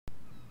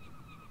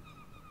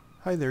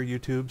Hi there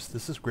YouTubes,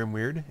 this is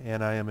Grimweird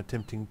and I am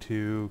attempting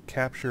to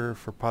capture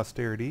for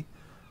posterity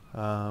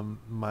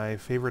my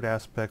favorite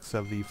aspects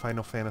of the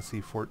Final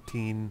Fantasy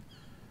XIV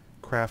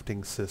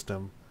crafting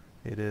system.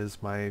 It is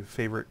my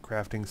favorite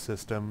crafting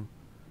system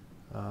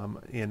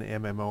in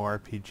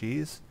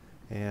MMORPGs,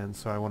 and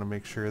so I want to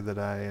make sure that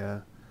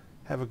I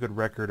have a good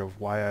record of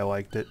why I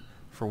liked it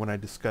for when I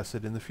discuss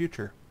it in the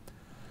future.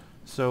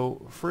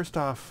 So first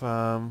off,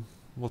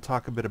 we'll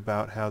talk a bit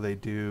about how they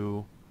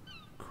do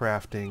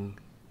crafting.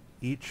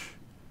 Each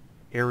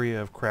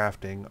area of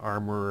crafting,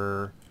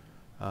 armorer,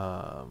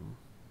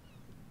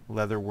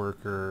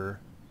 leatherworker,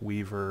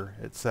 weaver,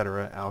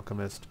 etc.,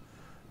 alchemist,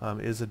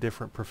 is a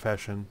different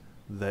profession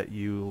that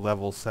you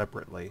level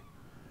separately,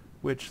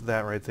 which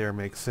that right there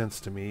makes sense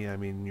to me. I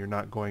mean, you're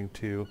not going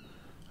to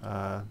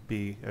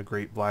be a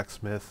great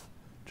blacksmith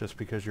just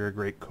because you're a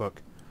great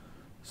cook.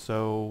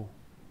 So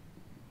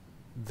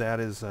that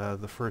is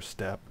the first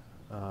step.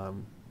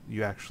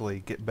 You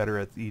actually get better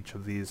at each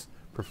of these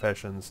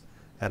professions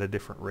at a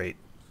different rate.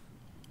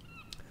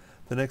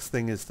 The next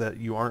thing is that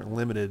you aren't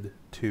limited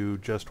to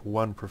just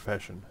one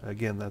profession.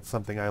 Again, that's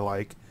something I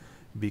like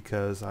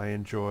because I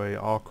enjoy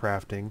all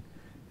crafting,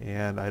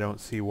 and I don't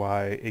see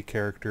why a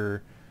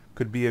character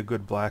could be a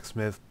good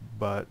blacksmith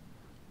but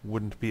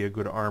wouldn't be a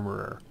good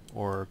armorer,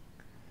 or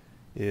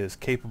is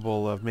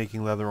capable of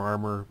making leather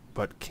armor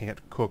but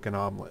can't cook an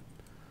omelet.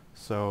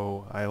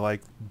 So I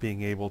like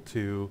being able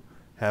to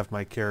have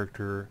my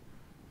character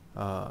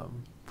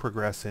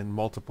progress in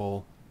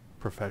multiple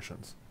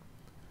professions.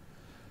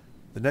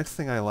 The next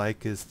thing I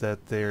like is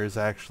that there's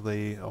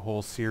actually a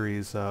whole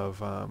series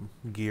of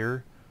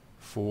gear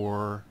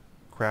for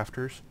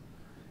crafters.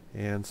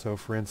 And so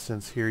for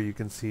instance here you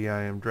can see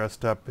I am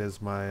dressed up as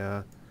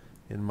my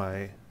in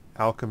my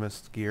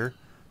alchemist gear.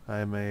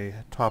 I'm a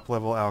top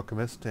level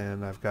alchemist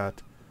and I've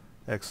got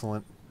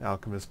excellent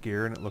alchemist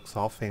gear and it looks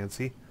all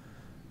fancy.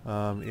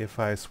 If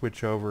I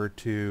switch over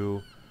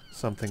to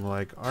something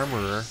like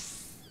armorer,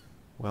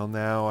 well,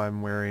 now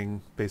I'm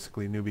wearing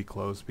basically newbie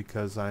clothes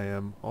because I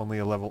am only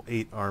a level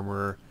 8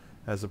 armorer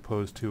as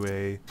opposed to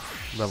a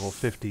level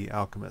 50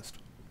 alchemist.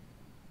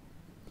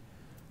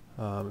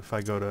 If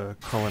I go to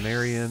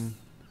culinarian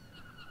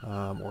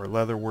or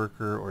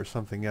leatherworker or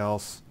something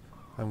else,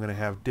 I'm going to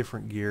have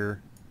different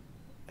gear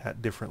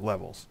at different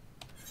levels.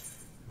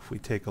 If we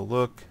take a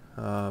look,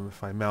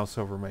 if I mouse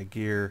over my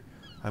gear,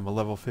 I'm a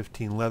level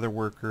 15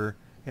 leatherworker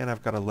and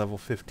I've got a level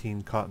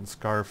 15 cotton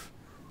scarf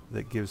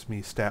that gives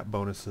me stat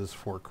bonuses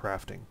for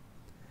crafting.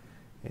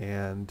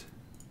 And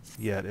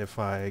yet if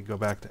I go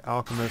back to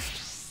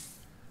alchemist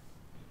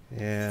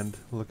and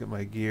look at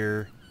my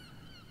gear,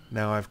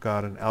 now I've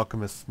got an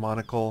alchemist's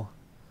monocle.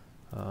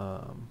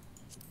 There,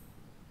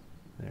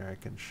 I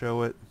can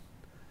show it,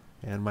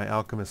 and my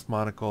alchemist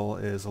monocle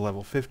is a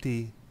level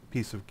 50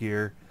 piece of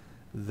gear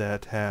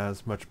that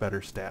has much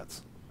better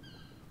stats.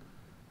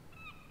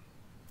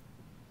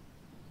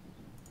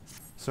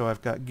 So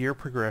I've got gear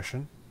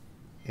progression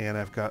and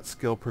I've got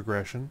skill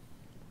progression.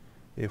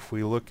 If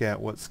we look at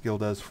what skill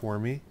does for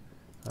me,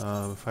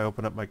 if I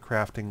open up my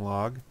crafting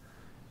log,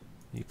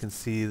 you can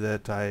see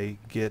that I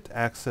get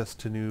access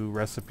to new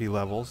recipe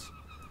levels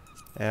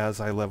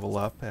as I level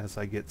up, as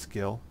I get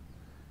skill.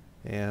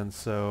 And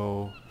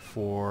so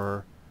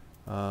for,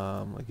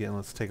 again,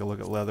 let's take a look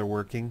at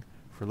leatherworking.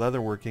 For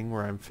leatherworking,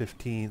 where I'm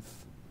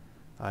 15th,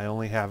 I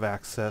only have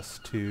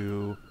access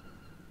to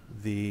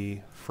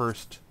the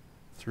 1st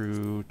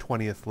through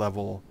 20th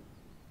level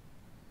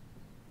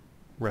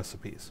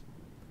recipes.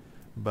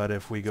 But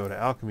if we go to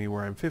alchemy,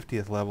 where I'm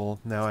 50th level,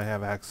 now I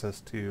have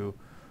access to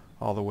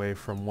all the way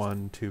from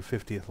 1 to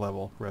 50th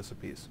level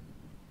recipes.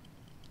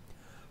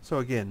 So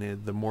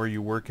again, the more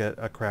you work at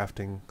a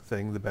crafting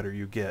thing, the better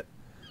you get.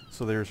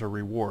 So there's a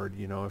reward.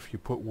 You know, if you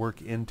put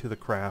work into the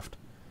craft,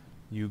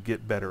 you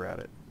get better at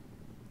it.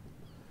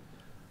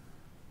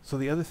 So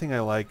the other thing I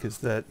like is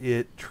that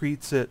it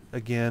treats it,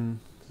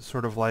 again,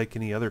 sort of like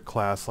any other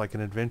class, like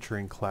an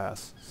adventuring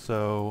class.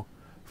 So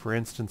for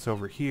instance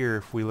over here,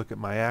 if we look at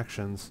my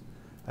actions,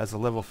 as a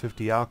level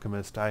 50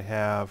 alchemist I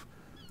have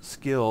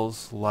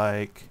skills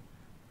like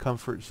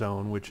comfort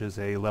zone, which is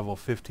a level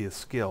 50th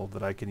skill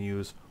that I can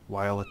use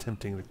while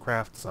attempting to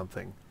craft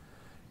something.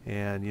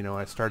 And you know,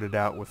 I started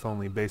out with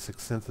only basic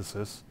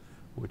synthesis,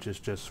 which is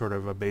just sort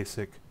of a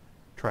basic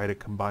try to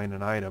combine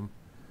an item,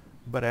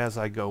 but as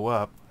I go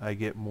up I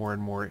get more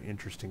and more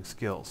interesting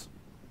skills.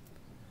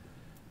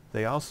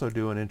 They also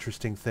do an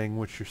interesting thing,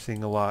 which you're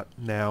seeing a lot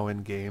now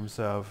in games,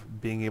 of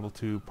being able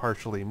to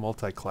partially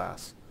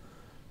multi-class.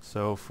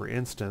 So for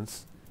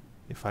instance,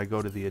 if I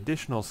go to the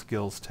additional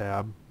skills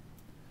tab,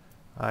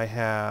 I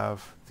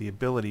have the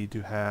ability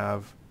to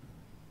have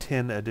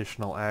 10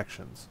 additional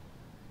actions.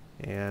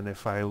 And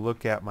if I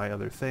look at my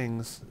other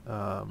things,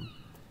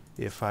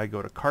 if I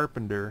go to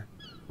carpenter,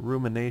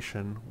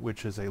 rumination,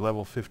 which is a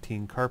level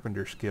 15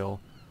 carpenter skill,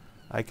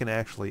 I can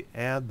actually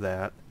add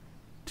that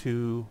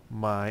to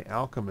my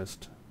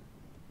alchemist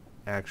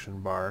action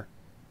bar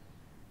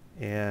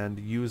and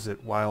use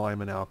it while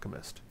I'm an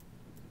alchemist.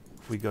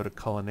 If we go to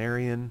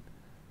culinarian,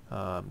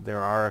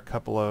 there are a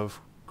couple of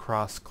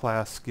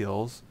cross-class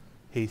skills,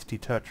 Hasty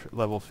Touch at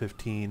level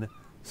 15,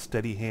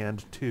 Steady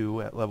Hand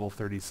 2 at level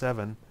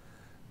 37,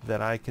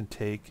 that I can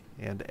take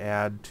and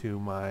add to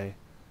my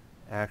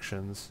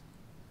actions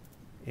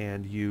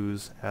and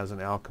use as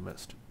an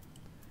alchemist.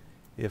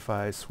 If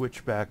I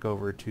switch back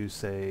over to,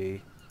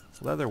 say,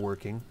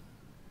 leatherworking,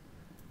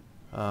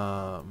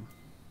 so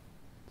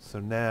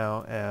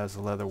now as a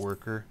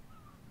leatherworker,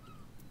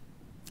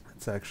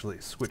 let's actually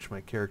switch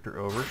my character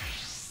over.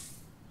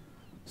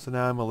 So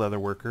now I'm a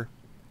leatherworker,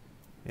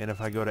 and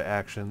if I go to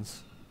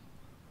actions,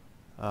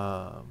 you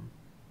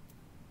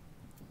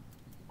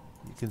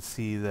can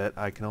see that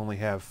I can only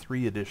have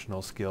 3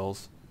 additional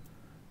skills,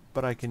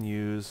 but I can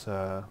use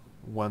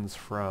ones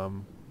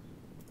from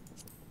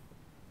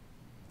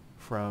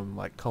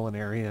like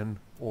culinarian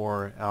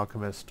or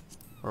alchemist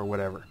or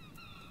whatever.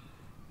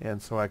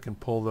 And so I can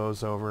pull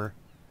those over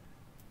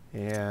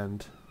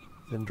and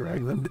then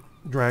drag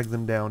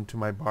them down to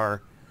my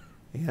bar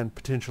and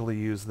potentially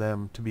use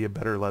them to be a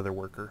better leather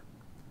worker.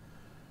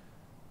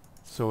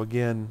 So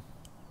again,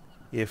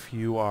 if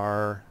you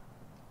are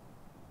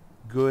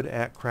good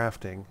at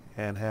crafting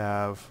and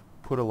have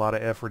put a lot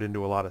of effort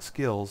into a lot of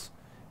skills,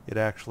 it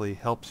actually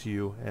helps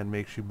you and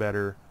makes you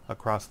better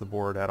across the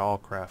board at all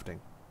crafting.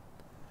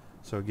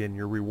 So again,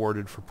 you're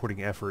rewarded for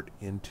putting effort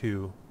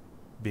into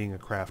being a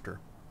crafter.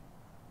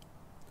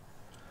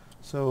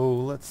 So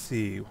let's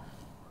see.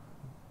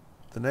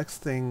 The next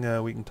thing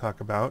we can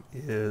talk about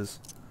is,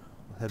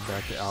 we'll head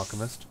back to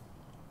Alchemist,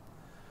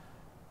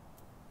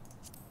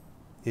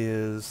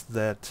 is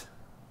that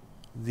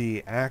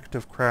the act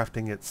of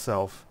crafting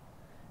itself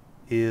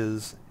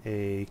is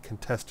a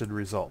contested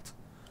result.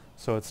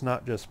 So it's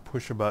not just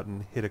push a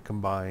button, hit a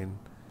combine,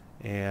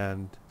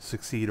 and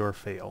succeed or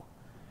fail.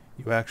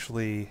 You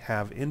actually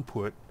have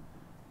input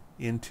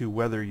into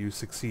whether you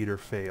succeed or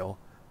fail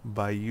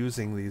by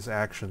using these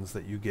actions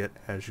that you get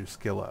as you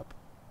skill up.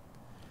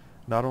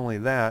 Not only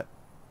that,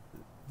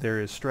 there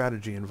is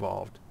strategy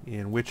involved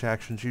in which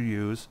actions you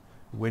use,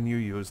 when you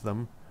use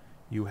them.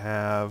 You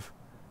have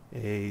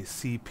a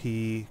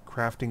CP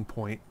crafting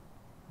point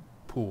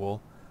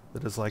pool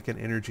that is like an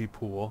energy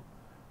pool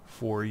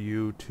for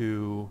you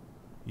to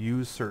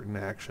use certain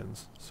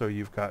actions. So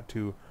you've got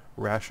to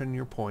ration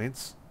your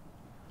points,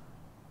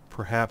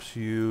 perhaps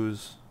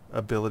use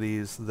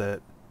abilities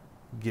that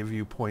give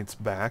you points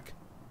back.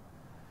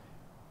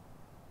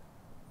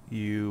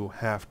 You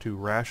have to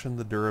ration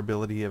the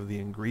durability of the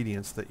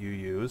ingredients that you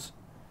use,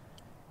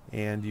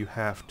 and you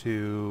have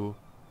to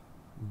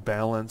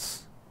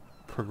balance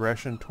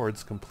progression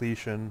towards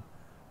completion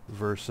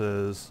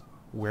versus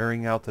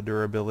wearing out the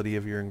durability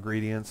of your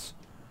ingredients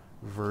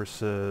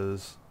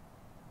versus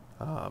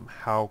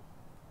how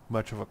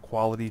much of a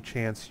quality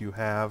chance you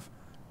have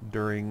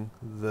during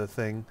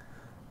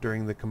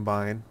the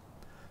combine.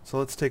 So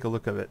let's take a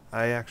look at it.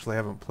 I actually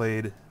haven't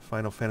played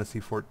Final Fantasy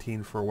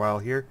XIV for a while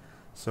here,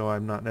 so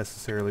I'm not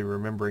necessarily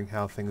remembering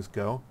how things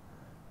go,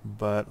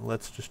 but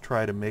let's just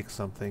try to make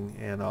something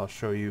and I'll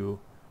show you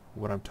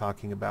what I'm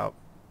talking about.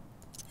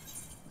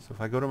 So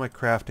if I go to my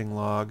crafting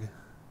log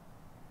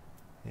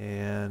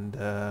and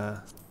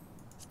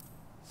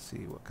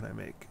see, what can I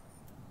make?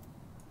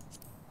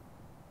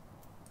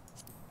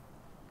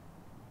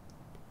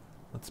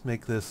 Let's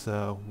make this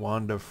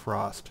Wand of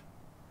Frost.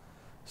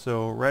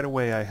 So right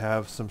away I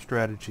have some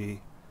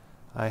strategy.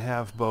 I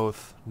have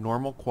both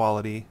normal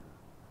quality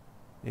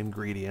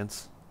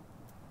ingredients,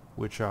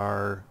 which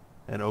are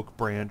an oak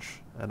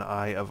branch, an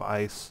eye of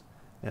ice,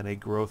 and a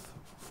growth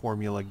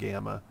formula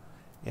gamma,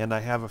 and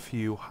I have a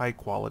few high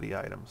quality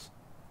items.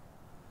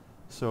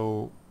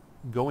 So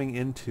going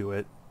into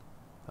it,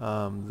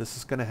 this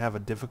is going to have a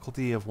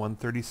difficulty of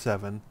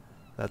 137.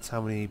 That's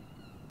how many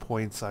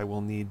points I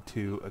will need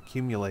to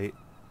accumulate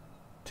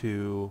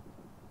to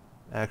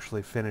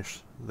actually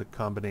finish the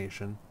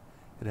combination.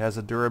 It has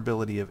a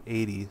durability of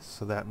 80,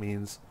 so that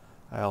means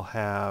I'll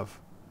have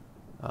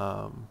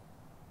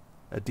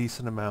a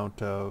decent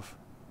amount of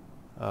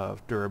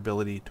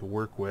durability to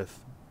work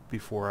with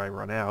before I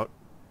run out.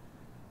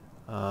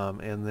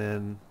 And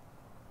then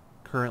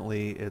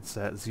currently it's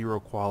at 0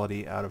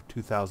 quality out of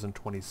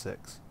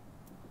 2026.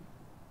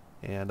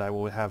 And I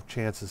will have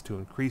chances to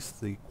increase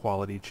the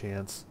quality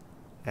chance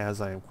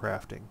as I am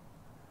crafting.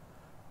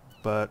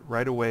 But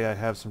right away I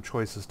have some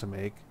choices to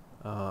make.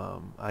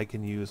 I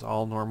can use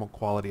all normal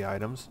quality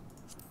items,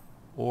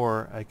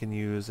 or I can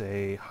use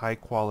a high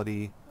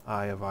quality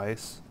Eye of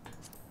Ice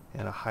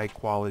and a high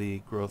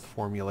quality growth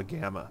formula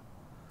gamma.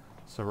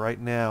 So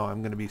right now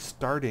I'm going to be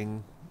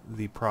starting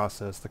the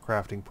process, the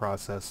crafting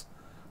process,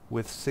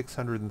 with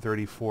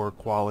 634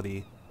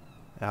 quality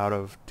out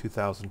of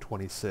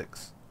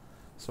 2026.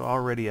 So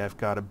already I've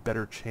got a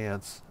better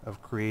chance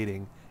of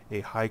creating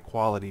a high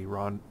quality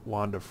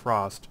Wand of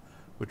Frost,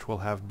 which will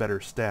have better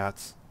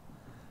stats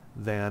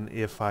than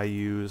if I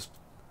used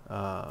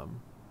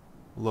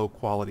low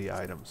quality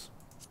items.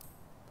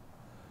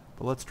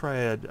 But let's try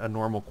a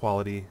normal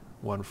quality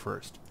one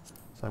first.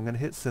 So I'm going to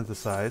hit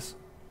synthesize,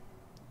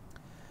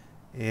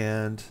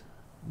 and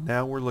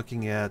now we're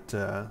looking at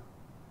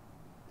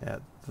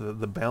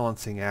the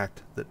balancing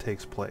act that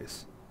takes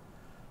place.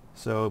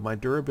 So my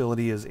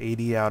durability is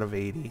 80 out of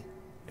 80.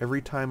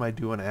 Every time I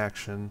do an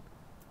action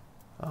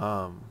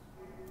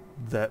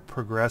that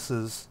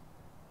progresses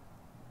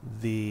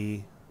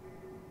the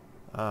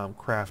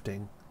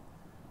crafting,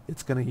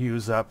 it's going to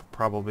use up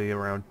probably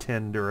around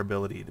 10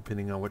 durability,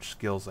 depending on which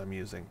skills I'm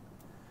using.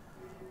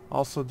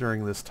 Also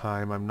during this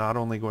time, I'm not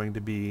only going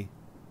to be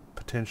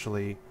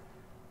potentially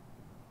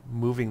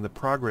moving the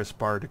progress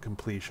bar to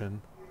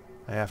completion.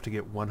 I have to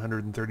get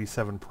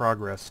 137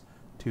 progress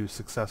to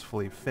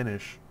successfully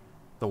finish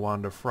the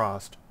Wand of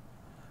Frost,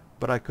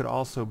 but I could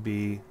also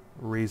be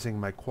raising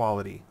my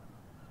quality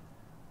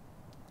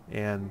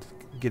and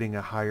getting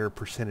a higher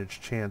percentage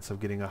chance of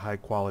getting a high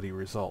quality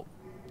result.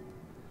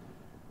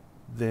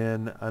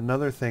 Then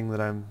another thing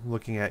that I'm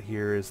looking at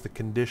here is the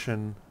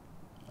condition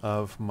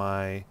of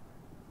my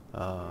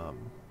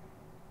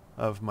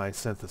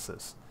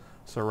synthesis.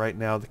 So right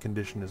now the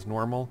condition is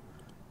normal,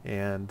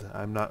 and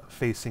I'm not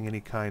facing any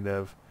kind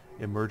of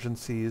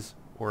emergencies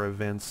or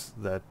events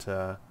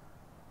that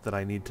that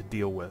I need to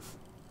deal with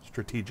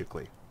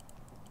strategically.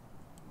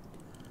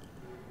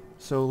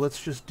 So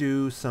let's just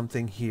do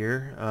something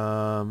here.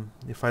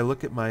 If I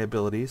look at my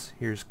abilities,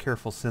 here's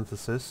Careful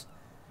Synthesis.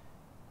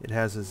 It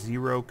has a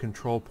 0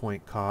 control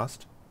point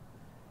cost.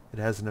 It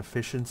has an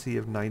efficiency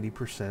of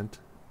 90%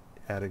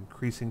 at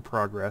increasing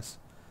progress.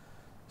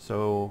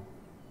 So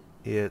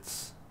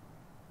it's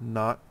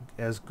not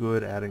as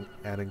good at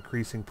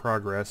increasing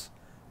progress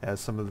as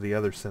some of the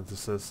other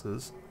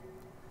syntheses.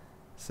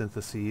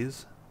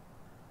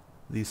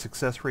 The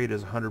success rate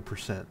is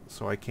 100%,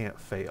 so I can't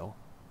fail.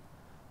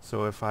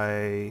 So if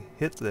I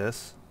hit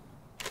this,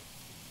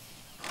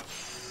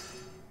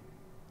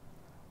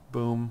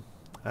 boom,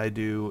 I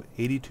do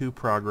 82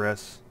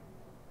 progress,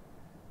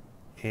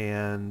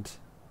 and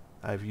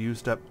I've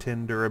used up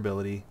 10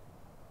 durability,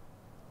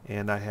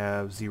 and I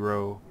have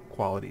 0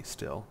 quality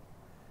still.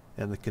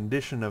 And the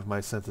condition of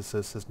my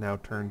synthesis has now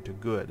turned to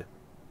good.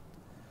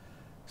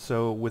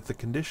 So with the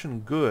condition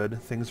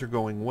good, things are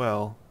going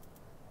well.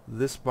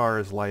 This bar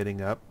is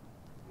lighting up,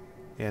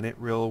 and it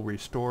will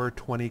restore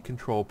 20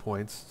 control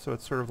points, so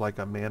it's sort of like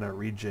a mana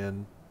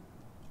regen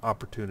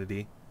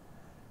opportunity,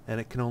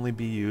 and it can only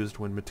be used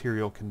when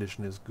material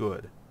condition is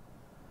good.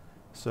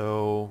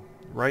 So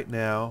right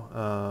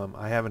now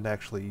I haven't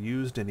actually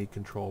used any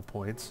control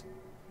points,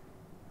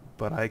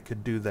 but I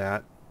could do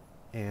that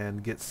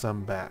and get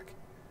some back,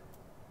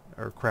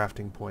 or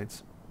crafting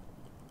points.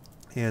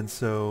 And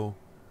so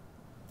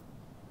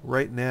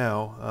right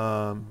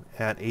now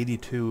at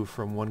 82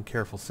 from one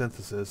Careful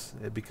Synthesis,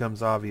 it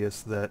becomes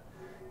obvious that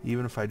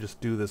even if I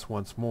just do this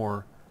once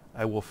more,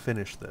 I will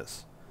finish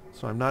this.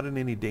 So I'm not in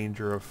any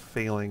danger of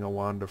failing a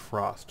Wand of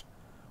Frost,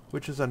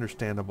 which is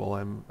understandable.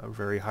 I'm a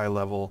very high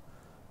level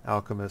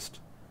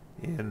alchemist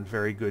in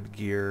very good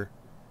gear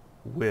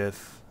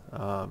with,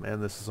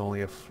 and this is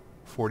only a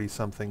 40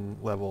 something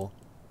level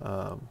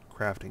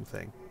crafting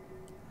thing.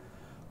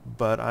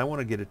 But I want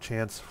to get a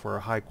chance for a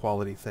high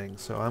quality thing,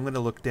 so I'm going to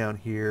look down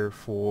here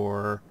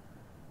for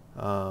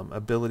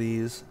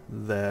abilities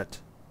that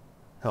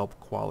help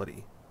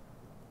quality.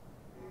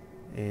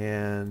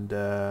 And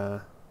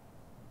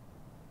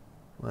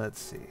let's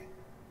see.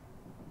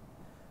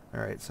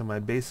 Alright, so my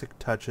basic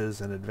touches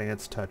and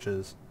advanced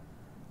touches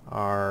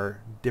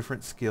are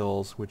different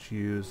skills which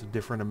use a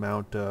different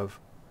amount of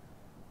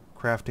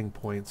crafting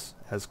points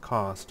as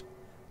cost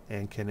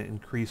and can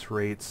increase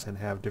rates and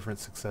have different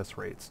success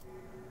rates.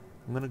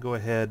 I'm going to go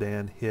ahead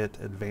and hit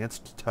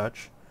Advanced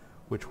Touch,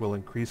 which will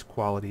increase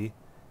quality.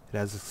 It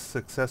has a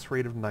success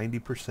rate of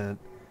 90%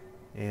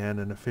 and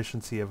an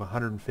efficiency of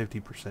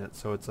 150%,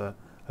 so it's a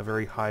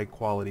very high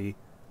quality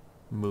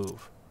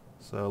move.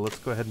 So let's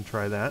go ahead and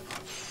try that.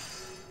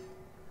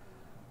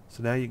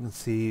 So now you can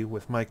see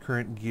with my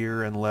current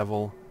gear and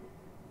level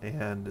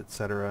and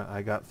etc.,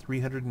 I got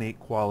 308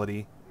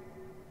 quality,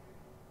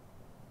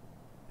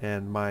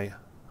 and my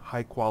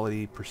high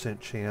quality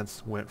percent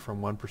chance went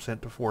from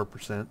 1% to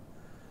 4%,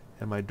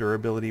 and my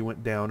durability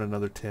went down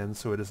another 10,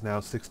 so it is now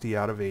 60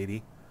 out of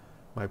 80.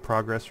 My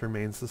progress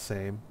remains the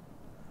same.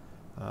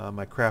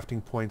 My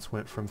crafting points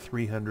went from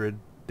 300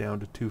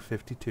 down to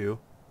 252.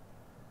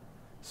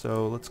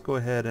 So let's go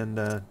ahead and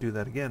do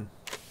that again.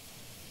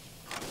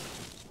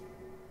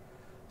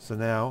 So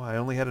now I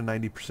only had a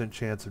 90%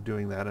 chance of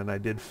doing that, and I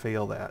did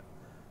fail that.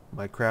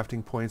 My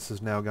crafting points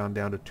has now gone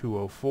down to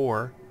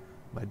 204.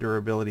 My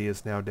durability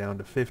is now down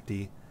to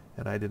 50,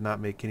 and I did not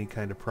make any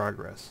kind of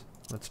progress.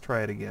 Let's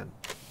try it again.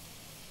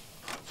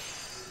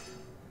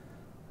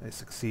 I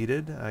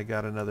succeeded. I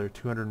got another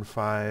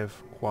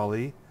 205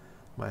 quality.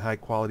 My high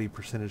quality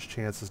percentage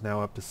chance is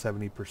now up to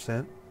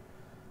 70%.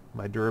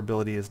 My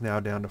durability is now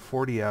down to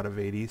 40 out of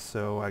 80,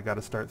 so I got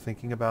to start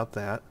thinking about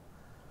that.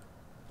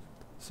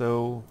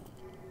 So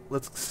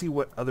let's see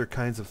what other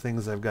kinds of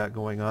things I've got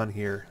going on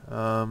here.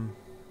 I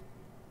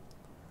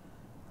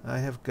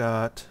have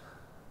got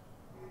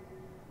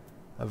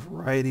a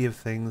variety of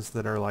things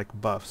that are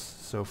like buffs.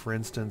 So for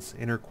instance,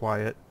 Inner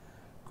Quiet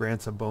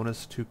grants a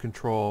bonus to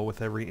control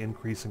with every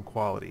increase in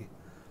quality.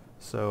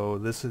 So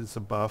this is a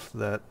buff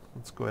that,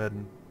 let's go ahead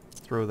and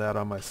throw that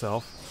on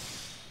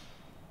myself.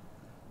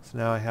 So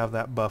now I have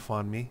that buff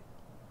on me,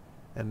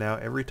 and now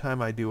every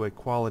time I do a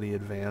quality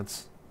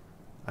advance,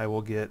 I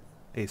will get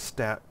a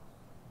stat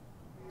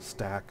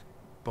stack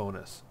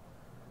bonus,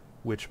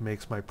 which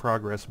makes my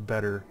progress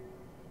better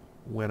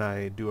when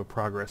I do a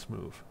progress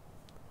move.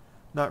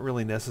 Not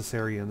really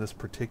necessary in this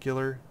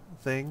particular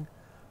thing,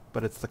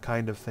 but it's the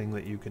kind of thing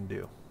that you can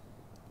do.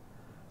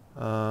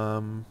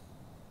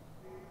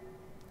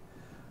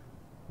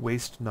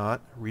 Waste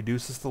Not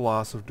reduces the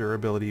loss of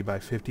durability by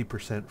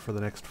 50% for the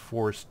next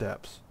 4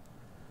 steps.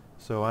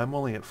 So I'm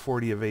only at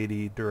 40 of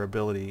 80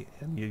 durability,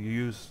 and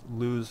you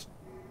lose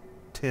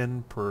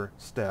 10 per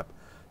step.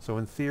 So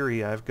in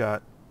theory, I've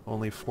got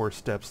only 4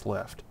 steps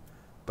left,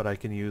 but I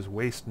can use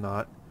Waste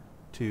Not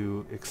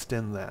to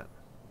extend that.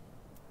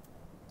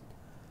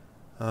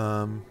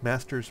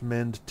 Master's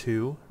Mend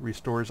 2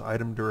 restores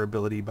item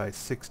durability by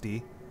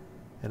 60,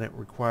 and it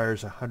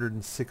requires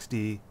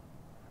 160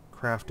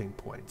 crafting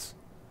points.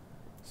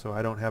 So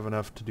I don't have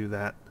enough to do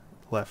that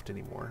left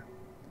anymore.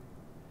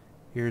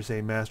 Here's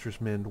a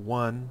Master's Mend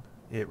 1.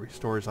 It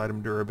restores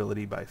item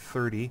durability by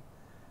 30,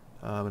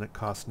 and it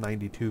costs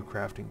 92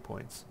 crafting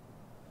points.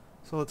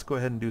 So let's go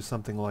ahead and do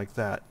something like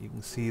that. You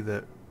can see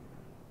that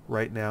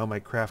right now my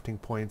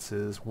crafting points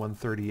is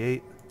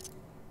 138.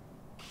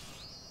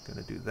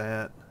 Gonna do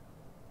that.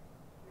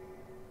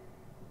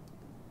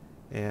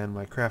 And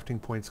my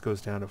crafting points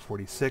goes down to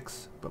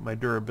 46, but my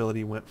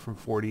durability went from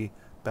 40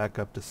 back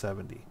up to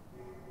 70.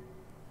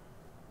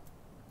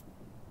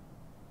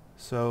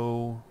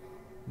 So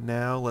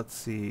now let's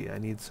see, I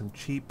need some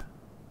cheap.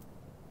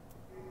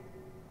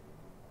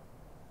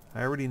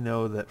 I already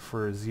know that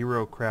for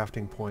 0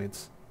 crafting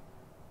points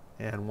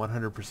and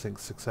 100%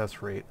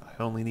 success rate,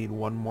 I only need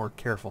 1 more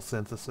careful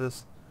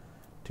synthesis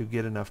to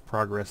get enough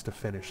progress to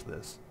finish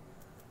this.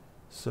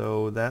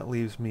 So that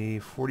leaves me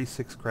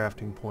 46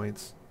 crafting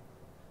points,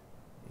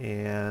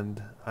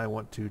 and I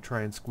want to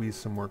try and squeeze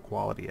some more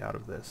quality out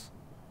of this.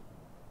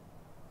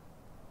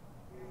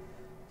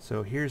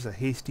 So here's a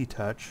Hasty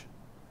Touch.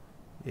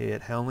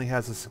 It only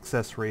has a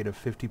success rate of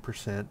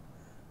 50%,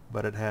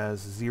 but it has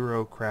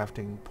 0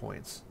 crafting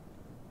points.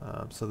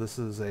 So this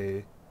is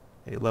a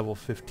level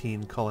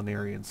 15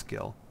 culinarian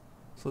skill.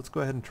 So let's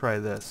go ahead and try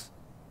this.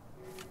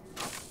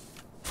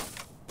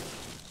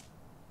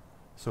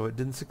 So it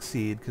didn't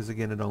succeed because,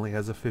 again, it only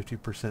has a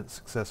 50%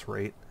 success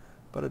rate,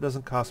 but it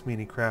doesn't cost me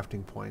any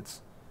crafting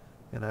points.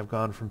 And I've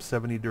gone from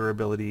 70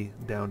 durability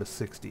down to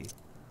 60.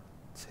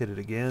 Let's hit it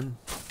again.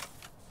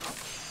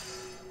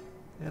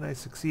 And I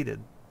succeeded.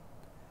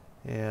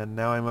 And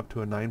now I'm up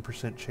to a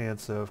 9%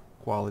 chance of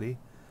quality.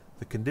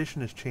 The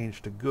condition has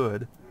changed to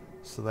good,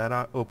 so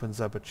that opens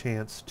up a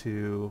chance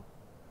to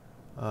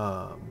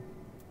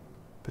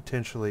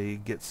potentially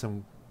get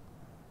some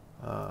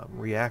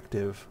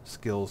reactive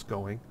skills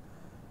going.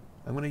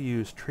 I'm going to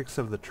use Tricks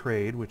of the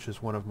Trade, which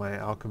is one of my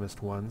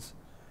alchemist ones,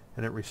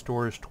 and it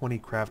restores 20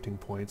 crafting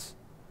points.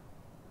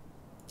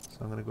 So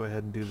I'm going to go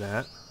ahead and do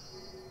that.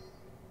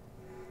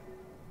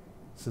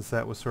 Since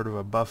that was sort of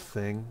a buff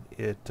thing,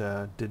 it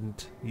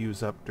didn't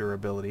use up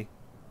durability.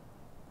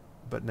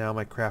 But now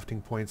my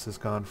crafting points has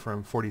gone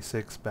from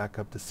 46 back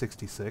up to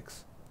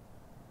 66.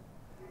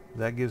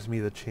 That gives me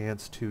the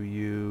chance to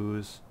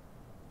use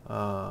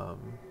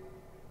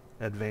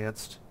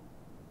Advanced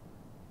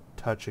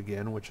Touch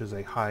again, which is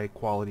a high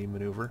quality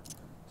maneuver.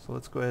 So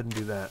let's go ahead and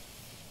do that.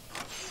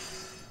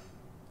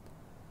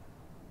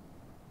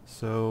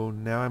 So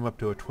now I'm up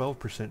to a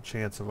 12%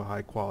 chance of a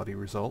high quality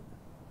result.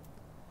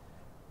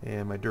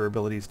 And my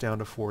durability is down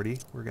to 40.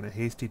 We're going to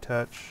Hasty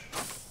Touch.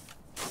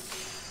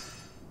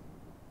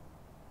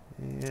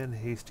 And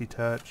Hasty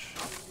Touch.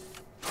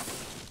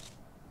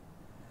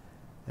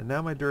 And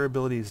now my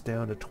durability is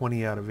down to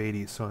 20 out of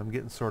 80, so I'm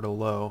getting sort of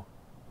low.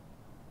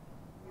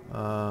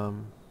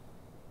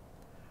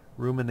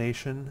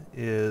 Rumination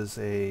is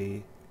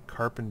a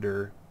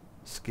carpenter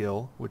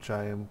skill, which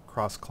I am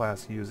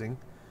cross-class using.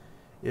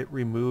 It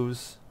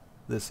removes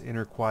this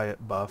inner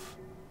quiet buff,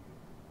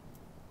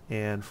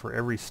 and for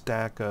every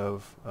stack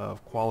of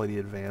quality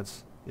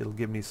advance, it'll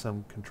give me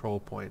some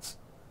control points.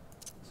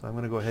 So I'm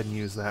going to go ahead and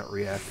use that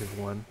reactive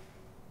one.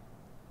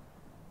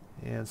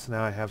 And so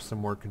now I have some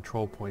more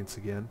control points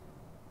again.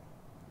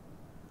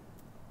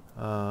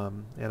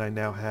 And I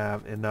now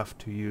have enough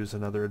to use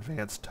another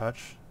Advanced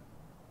Touch.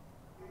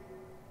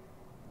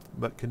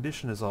 But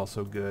Condition is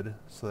also good,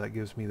 so that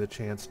gives me the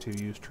chance to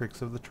use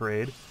Tricks of the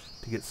Trade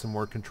to get some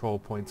more control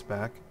points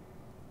back.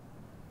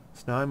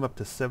 So now I'm up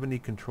to 70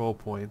 control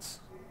points,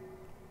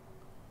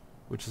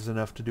 which is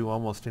enough to do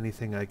almost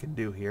anything I can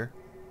do here.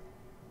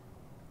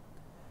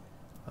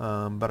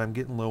 But I'm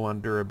getting low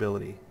on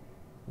durability.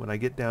 When I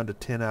get down to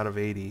 10 out of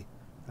 80,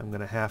 I'm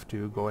going to have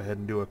to go ahead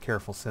and do a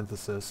careful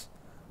synthesis,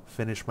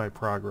 finish my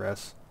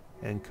progress,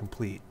 and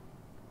complete.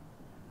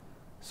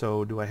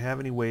 So do I have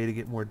any way to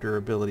get more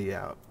durability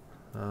out?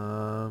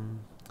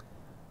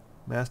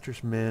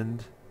 Master's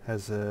Mend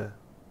has a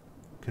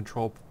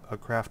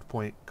craft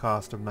point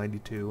cost of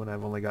 92, and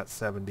I've only got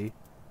 70.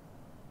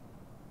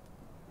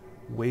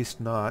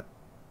 Waste not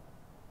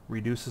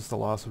reduces the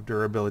loss of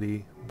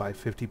durability by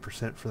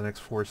 50% for the next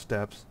 4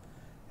 steps,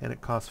 and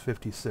it costs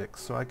 56,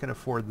 so I can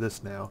afford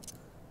this now.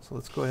 So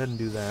let's go ahead and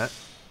do that.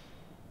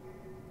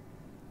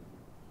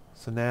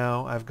 So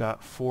now I've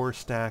got 4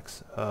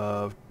 stacks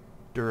of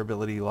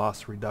durability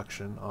loss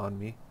reduction on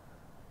me.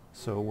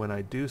 So when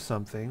I do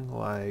something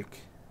like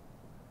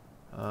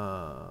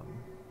a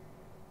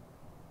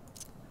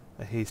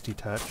hasty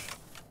touch,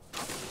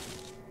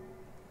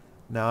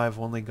 now I've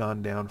only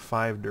gone down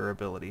 5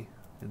 durability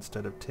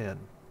instead of 10.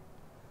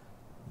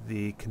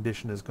 The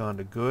condition has gone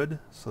to good,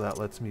 so that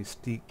lets me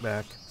sneak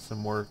back some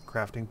more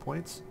crafting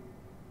points.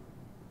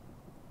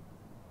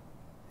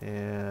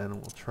 And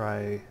we'll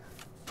try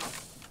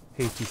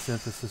hasty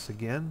synthesis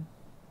again,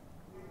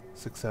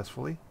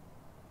 successfully.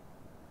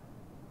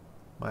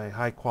 My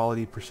high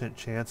quality percent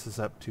chance is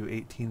up to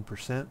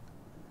 18%.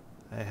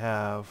 I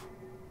have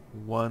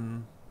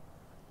 1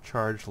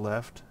 charge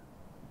left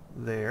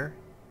there.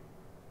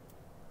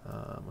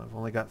 I've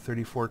only got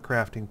 34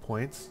 crafting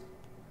points.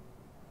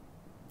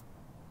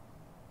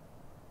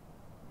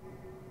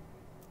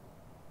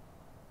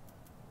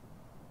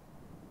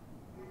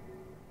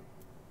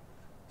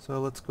 So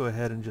let's go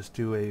ahead and just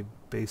do a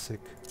basic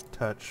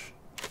touch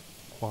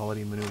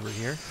quality maneuver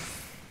here.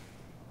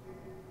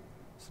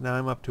 So now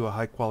I'm up to a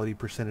high quality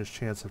percentage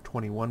chance of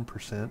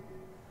 21%.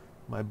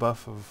 My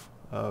buff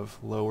of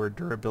lower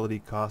durability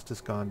cost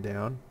has gone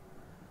down.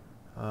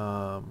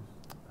 I'm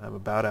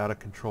about out of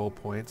control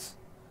points.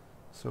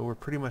 So we're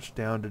pretty much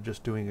down to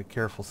just doing a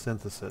careful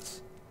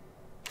synthesis.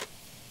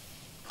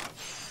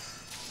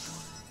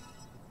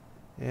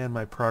 And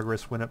my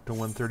progress went up to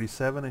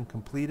 137 and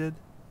completed.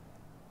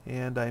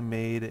 And I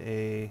made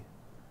a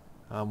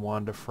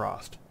Wand of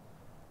Frost.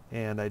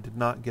 And I did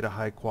not get a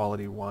high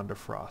quality Wand of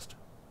Frost.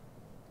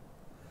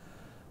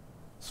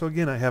 So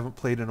again, I haven't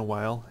played in a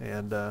while,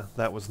 and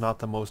that was not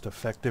the most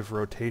effective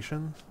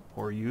rotation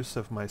or use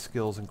of my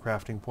skills and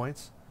crafting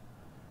points.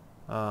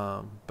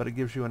 But it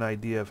gives you an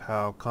idea of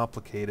how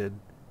complicated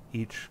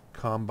each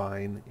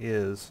combine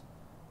is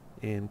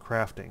in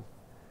crafting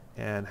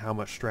and how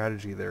much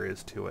strategy there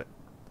is to it.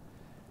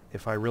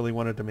 If I really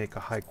wanted to make a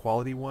high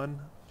quality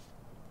one,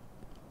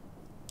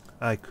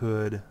 I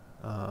could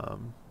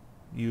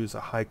use a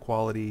high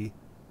quality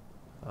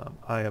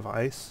Eye of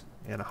Ice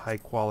and a high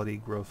quality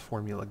growth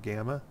formula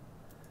gamma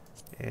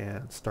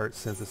and start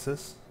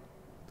synthesis.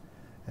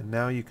 And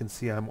now you can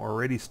see I'm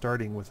already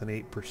starting with an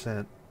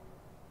 8%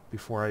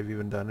 before I've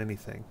even done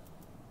anything.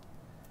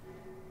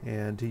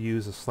 And to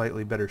use a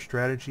slightly better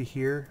strategy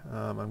here,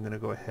 I'm going to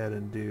go ahead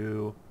and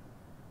do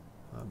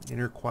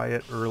Inner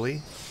Quiet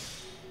early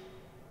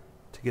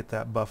to get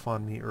that buff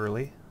on me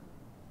early.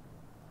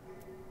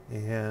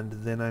 And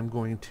then I'm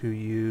going to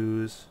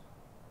use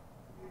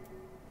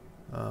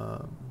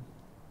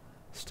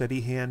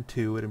Steady Hand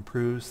 2. It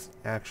improves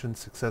action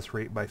success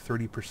rate by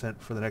 30%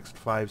 for the next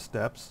 5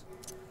 steps.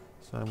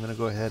 So I'm going to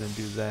go ahead and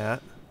do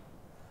that.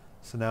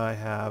 So now I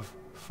have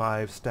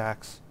 5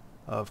 stacks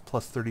of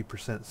plus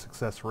 30%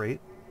 success rate.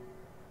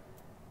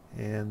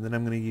 And then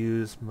I'm going to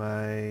use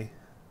my,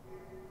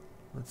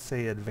 let's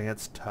say,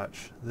 Advanced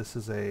Touch. This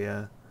is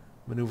a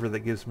maneuver that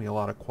gives me a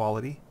lot of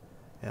quality.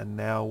 And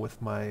now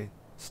with my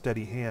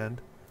Steady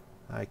Hand,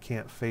 I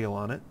can't fail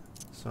on it.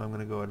 So I'm going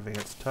to go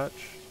Advanced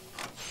Touch.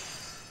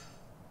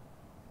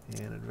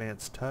 And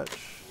Advanced Touch.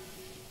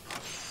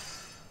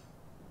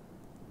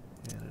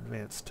 And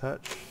Advanced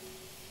Touch.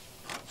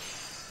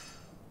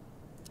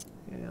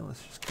 And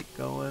let's just keep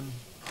going.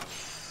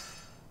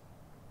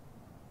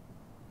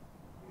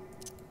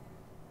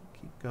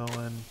 Keep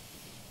going.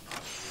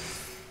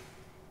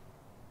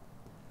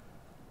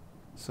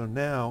 So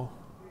now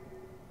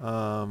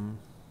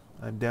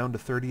I'm down to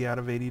 30 out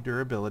of 80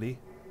 durability,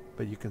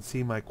 but you can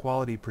see my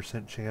quality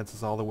percent chance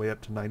is all the way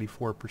up to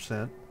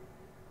 94%.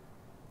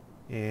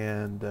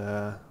 And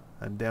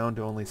I'm down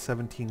to only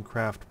 17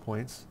 craft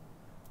points,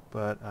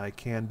 but I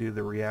can do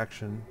the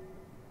reaction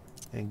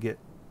and get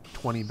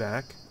 20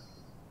 back.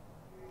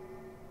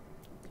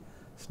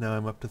 So now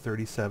I'm up to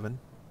 37.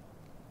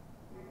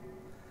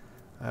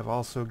 I've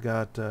also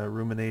got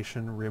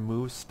Rumination,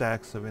 removes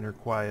stacks of Inner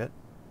Quiet,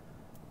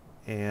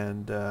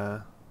 and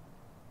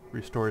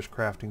restores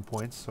crafting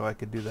points, so I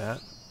could do that.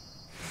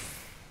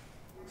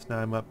 So now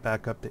I'm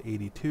back up to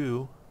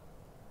 82.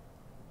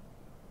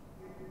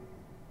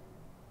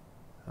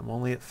 I'm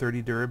only at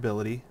 30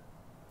 durability.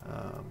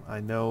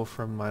 I know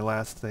from my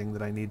last thing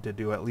that I need to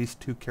do at least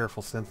 2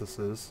 careful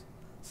syntheses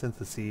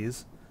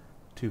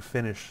to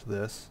finish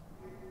this.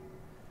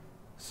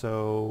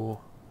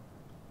 So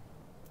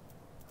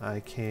I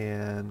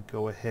can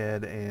go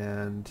ahead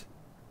and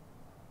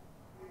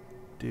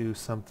do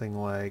something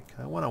like,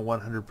 I want a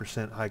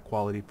 100% high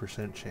quality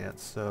percent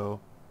chance, so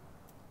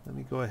let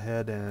me go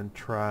ahead and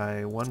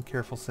try 1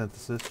 careful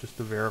synthesis just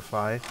to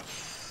verify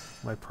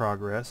my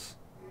progress.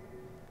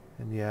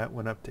 And yeah, it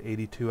went up to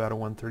 82 out of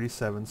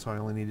 137, so I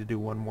only need to do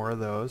 1 more of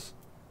those.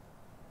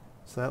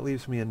 So that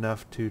leaves me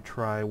enough to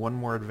try 1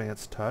 more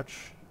Advanced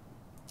Touch.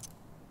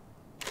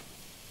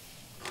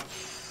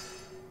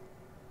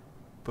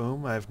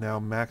 Boom, I've now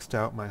maxed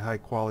out my high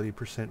quality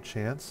percent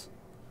chance.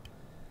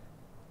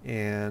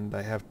 And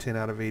I have 10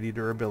 out of 80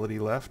 durability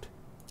left.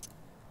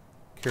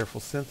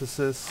 Careful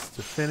synthesis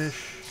to finish.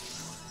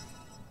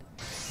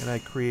 And I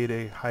create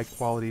a high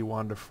quality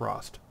Wand of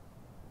Frost.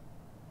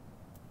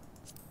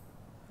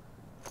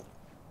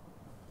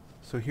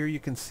 So here you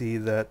can see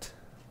that,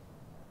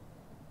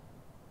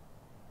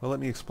 well, let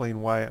me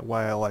explain why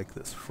I like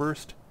this.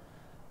 First,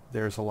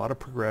 there's a lot of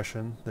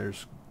progression.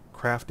 There's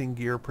crafting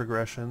gear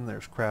progression,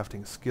 there's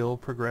crafting skill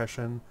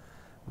progression,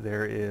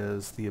 there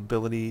is the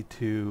ability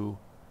to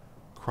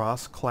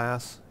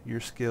cross-class your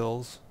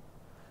skills,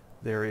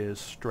 there is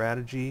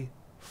strategy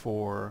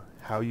for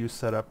how you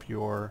set up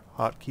your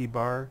hotkey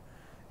bar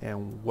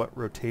and what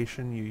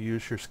rotation you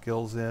use your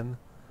skills in.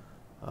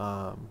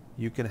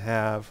 You can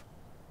have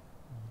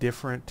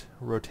different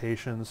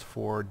rotations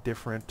for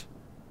different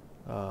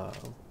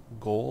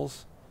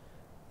goals.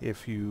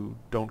 If you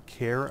don't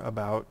care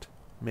about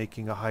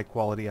making a high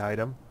quality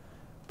item,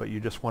 but you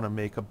just want to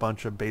make a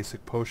bunch of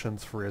basic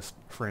potions,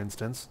 for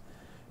instance,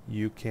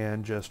 you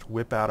can just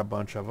whip out a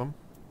bunch of them.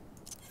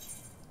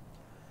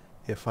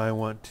 If I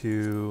want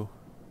to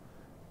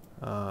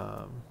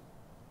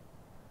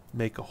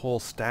make a whole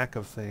stack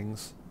of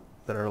things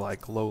that are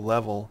like low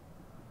level,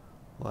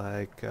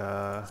 like see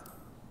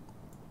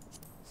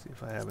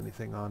if I have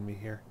anything on me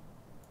here.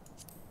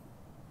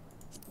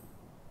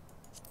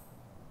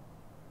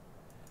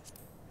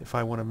 If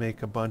I want to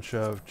make a bunch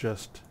of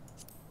just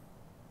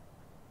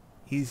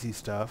easy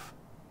stuff,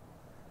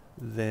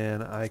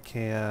 then I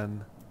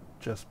can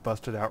just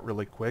bust it out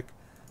really quick.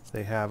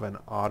 They have an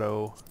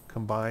auto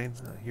combine.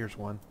 Here's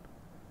one.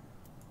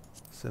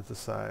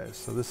 Synthesize.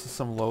 So this is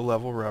some low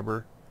level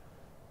rubber.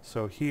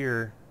 So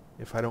here,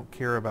 if I don't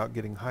care about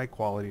getting high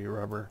quality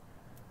rubber,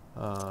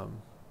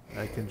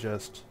 I can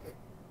just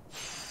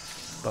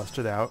bust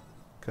it out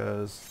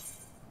because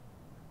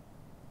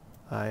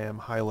I am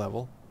high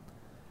level.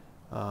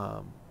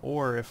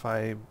 Or if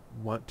I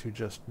want to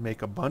just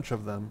make a bunch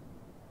of them,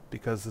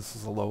 because this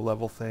is a low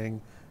level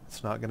thing,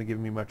 it's not going to give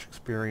me much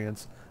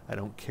experience, I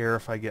don't care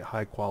if I get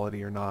high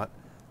quality or not,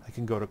 I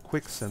can go to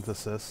quick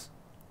synthesis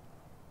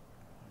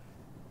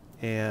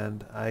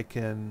and I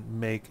can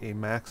make a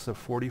max of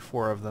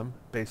 44 of them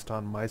based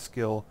on my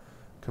skill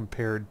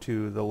compared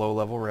to the low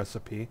level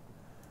recipe.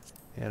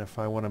 And if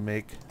I want to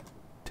make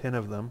 10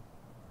 of them,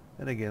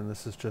 and again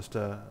this is just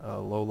a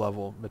low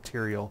level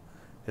material,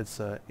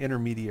 it's an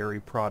intermediary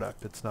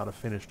product, it's not a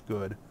finished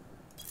good,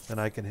 then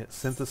I can hit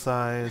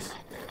synthesize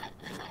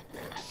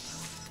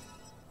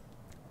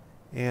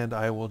and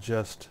I will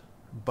just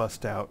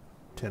bust out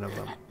 10 of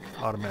them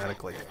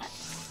automatically.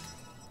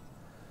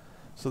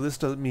 So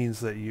this means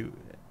that you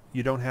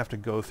don't have to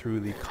go through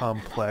the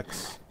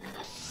complex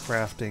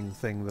crafting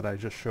thing that I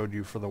just showed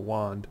you for the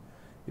wand.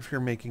 If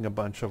you're making a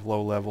bunch of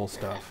low level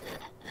stuff,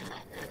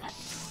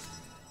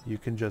 you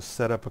can just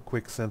set up a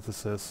quick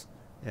synthesis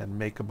and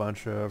make a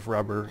bunch of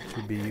rubber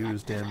to be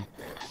used in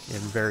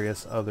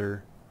various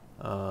other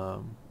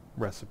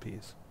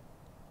recipes.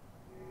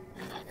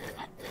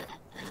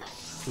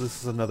 So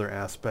this is another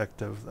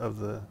aspect of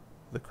the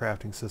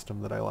crafting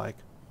system that I like.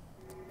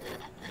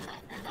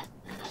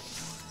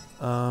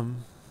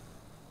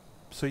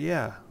 So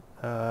yeah,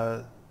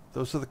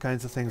 those are the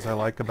kinds of things I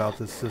like about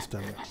this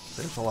system.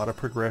 There's a lot of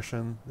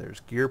progression,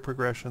 there's gear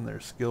progression,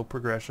 there's skill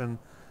progression,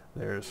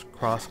 there's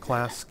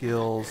cross-class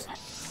skills,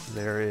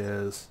 there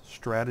is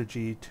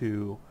strategy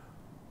to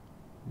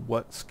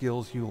what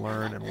skills you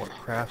learn and what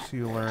crafts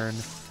you learn,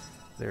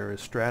 there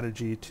is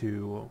strategy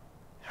to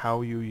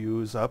how you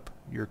use up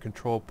your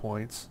control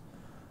points,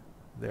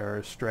 there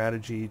is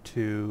strategy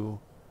to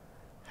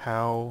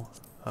how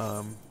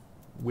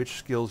which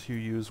skills you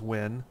use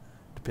when,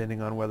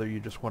 depending on whether you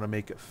just want to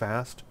make it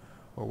fast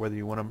or whether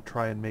you want to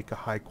try and make a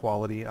high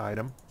quality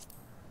item.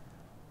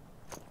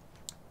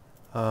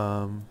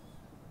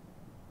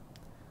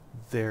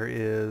 There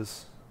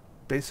is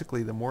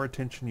basically, the more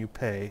attention you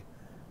pay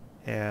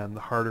and the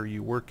harder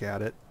you work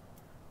at it,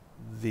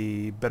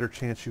 the better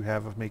chance you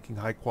have of making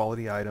high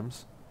quality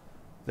items.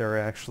 There are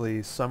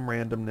actually some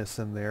randomness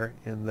in there,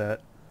 in that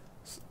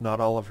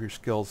not all of your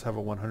skills have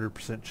a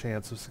 100%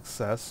 chance of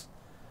success.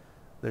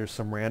 There's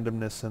some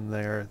randomness in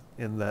there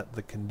in that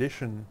the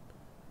condition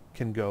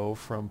can go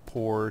from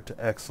poor to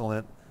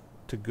excellent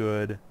to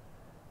good.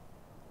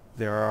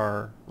 There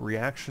are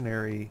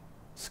reactionary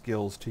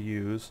skills to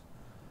use,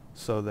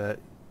 so that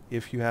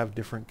if you have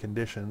different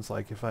conditions,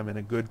 like if I'm in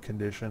a good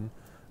condition,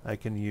 I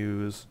can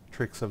use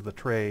tricks of the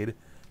trade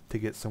to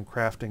get some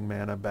crafting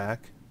mana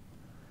back.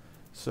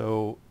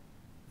 So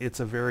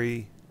it's a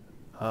very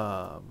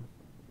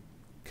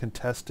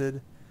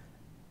contested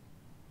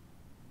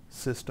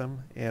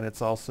system, and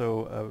it's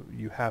also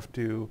you have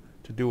to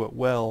do it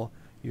well,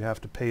 you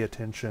have to pay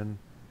attention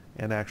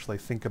and actually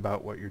think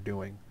about what you're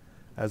doing,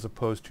 as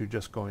opposed to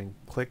just going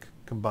click,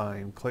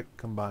 combine, click,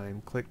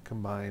 combine, click,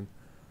 combine,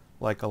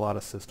 like a lot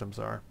of systems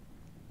are.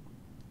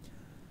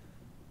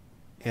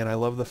 And I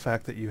love the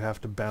fact that you have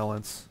to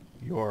balance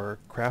your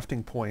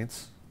crafting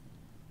points,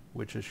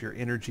 which is your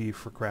energy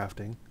for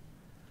crafting,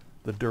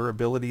 the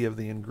durability of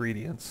the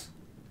ingredients,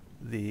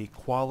 the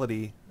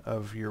quality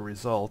of your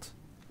result,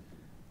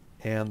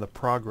 and the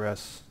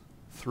progress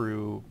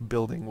through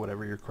building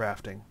whatever you're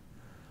crafting.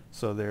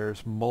 So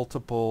there's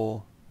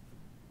multiple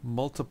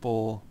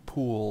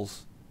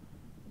pools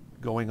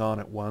going on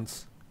at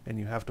once, and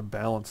you have to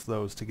balance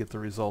those to get the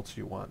results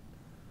you want.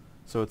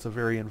 So it's a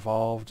very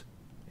involved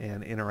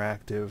and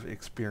interactive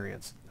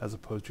experience as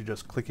opposed to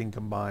just clicking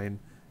combine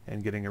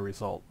and getting a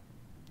result.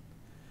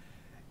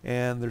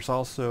 And there's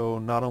also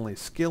not only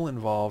skill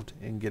involved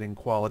in getting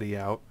quality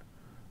out,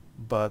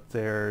 but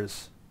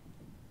there's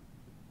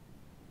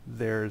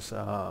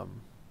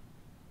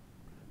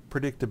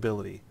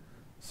predictability.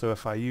 So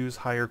if I use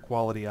higher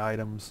quality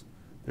items,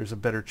 there's a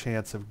better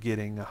chance of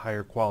getting a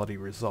higher quality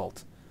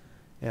result.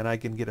 And I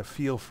can get a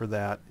feel for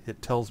that.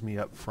 It tells me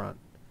up front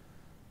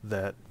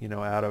that, you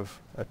know, out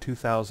of a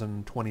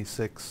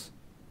 2026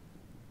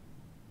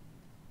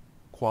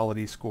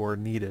 quality score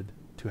needed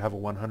to have a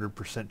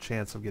 100%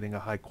 chance of getting a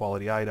high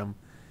quality item,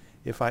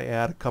 if I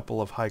add a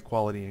couple of high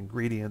quality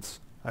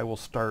ingredients, I will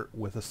start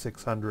with a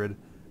 600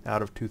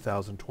 out of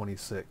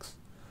 2026.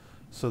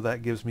 So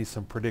that gives me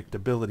some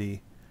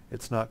predictability.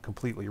 It's not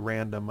completely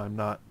random. I'm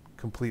not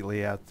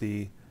completely at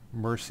the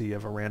mercy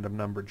of a random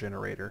number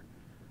generator.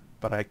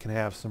 But I can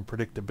have some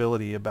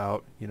predictability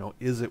about, you know,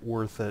 is it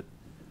worth it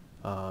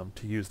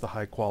to use the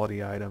high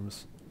quality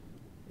items?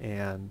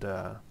 And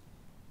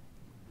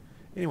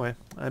anyway,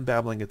 I'm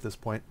babbling at this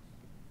point.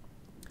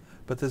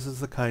 But this is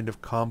the kind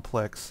of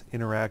complex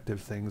interactive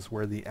things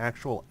where the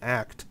actual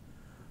act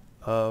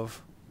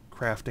of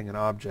crafting an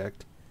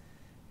object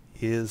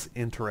is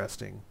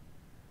interesting.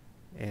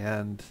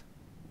 And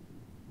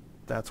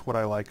that's what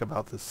I like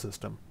about this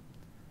system.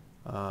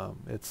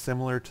 It's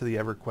similar to the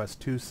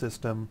EverQuest II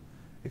system,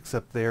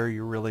 except there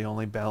you're really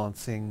only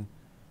balancing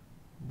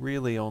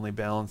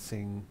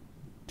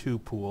 2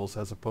 pools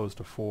as opposed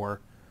to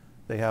 4.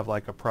 They have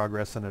like a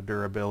progress and a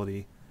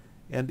durability,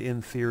 and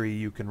in theory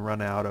you can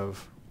run out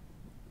of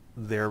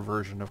their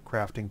version of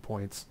crafting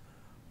points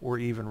or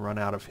even run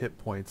out of hit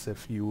points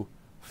if you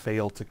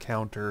fail to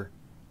counter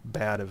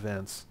bad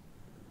events.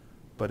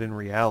 But in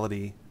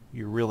reality,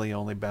 you're really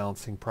only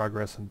balancing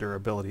progress and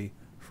durability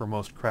for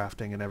most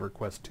crafting in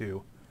EverQuest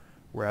II,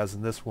 whereas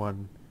in this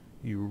one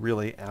you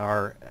really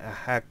are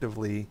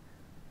actively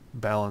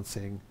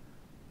balancing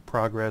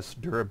progress,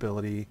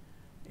 durability,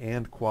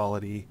 and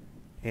quality,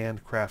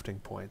 and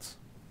crafting points.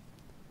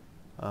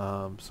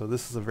 So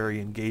this is a very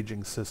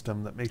engaging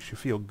system that makes you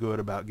feel good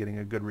about getting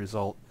a good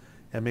result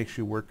and makes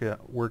you work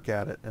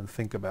at it and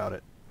think about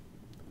it.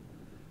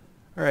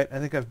 Alright, I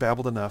think I've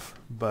babbled enough,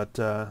 but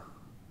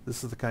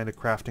this is the kind of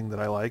crafting that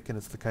I like, and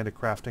it's the kind of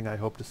crafting I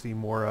hope to see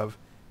more of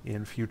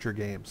in future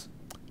games.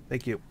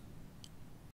 Thank you.